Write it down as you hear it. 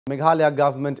Meghalaya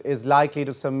government is likely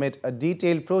to submit a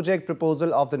detailed project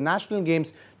proposal of the National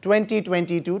Games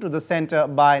 2022 to the centre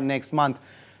by next month.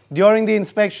 During the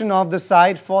inspection of the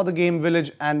site for the game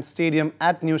village and stadium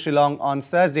at New Shillong on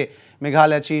Thursday,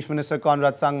 Meghalaya Chief Minister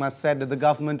Conrad Sangma said that the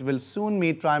government will soon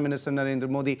meet Prime Minister Narendra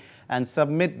Modi and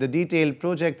submit the detailed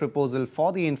project proposal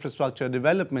for the infrastructure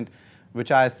development,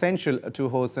 which are essential to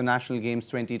host the National Games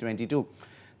 2022.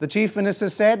 The Chief Minister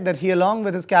said that he, along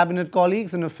with his cabinet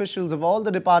colleagues and officials of all the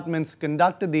departments,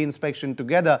 conducted the inspection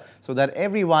together so that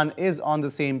everyone is on the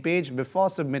same page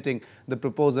before submitting the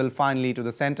proposal finally to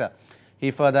the centre. He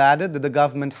further added that the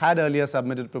government had earlier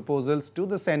submitted proposals to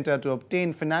the centre to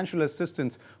obtain financial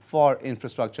assistance for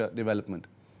infrastructure development.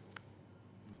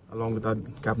 Along with our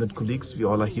cabinet colleagues, we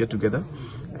all are here together,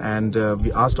 and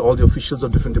we asked all the officials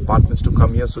of different departments to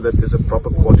come here so that there's a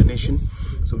proper coordination.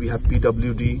 So we have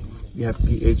PWD, we have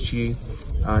PHE,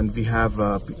 and we have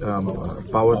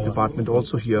Power Department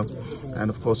also here, and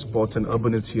of course Sports and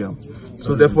Urban is here.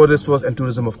 So therefore and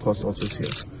Tourism of course also is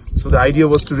here. So the idea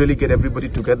was to really get everybody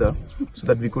together so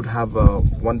that we could have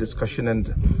one discussion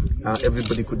and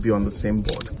everybody could be on the same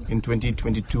board. In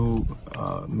 2022,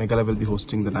 Meghalaya will be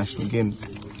hosting the National Games,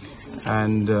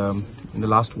 and in the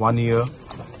last 1 year,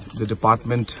 the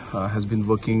department has been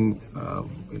working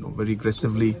very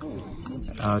aggressively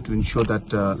to ensure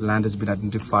that land has been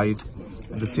identified.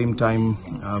 At the same time,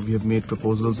 we have made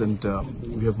proposals and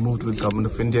we have moved with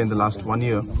Government of India in the last 1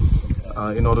 year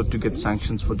in order to get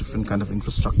sanctions for different kind of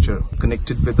infrastructure,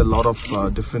 connected with a lot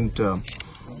of different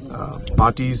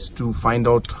parties to find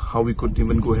out how we could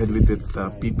even go ahead with it,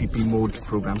 PPP mode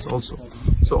programs also.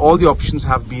 So all the options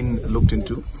have been looked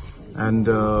into, and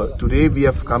today we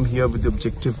have come here with the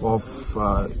objective of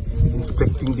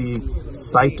inspecting the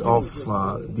site of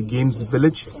the games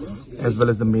village as well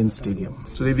as the main stadium.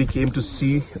 Today we came to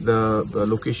see the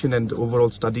location and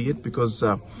overall study it, because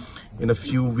in a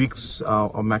few weeks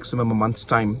or maximum a month's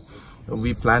time,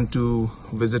 we plan to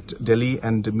visit Delhi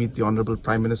and meet the Honourable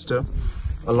Prime Minister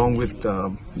along with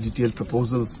detailed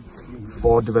proposals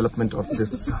for development of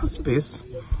this space.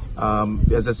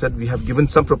 As I said, we have given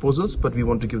some proposals, but we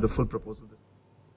want to give the full proposal.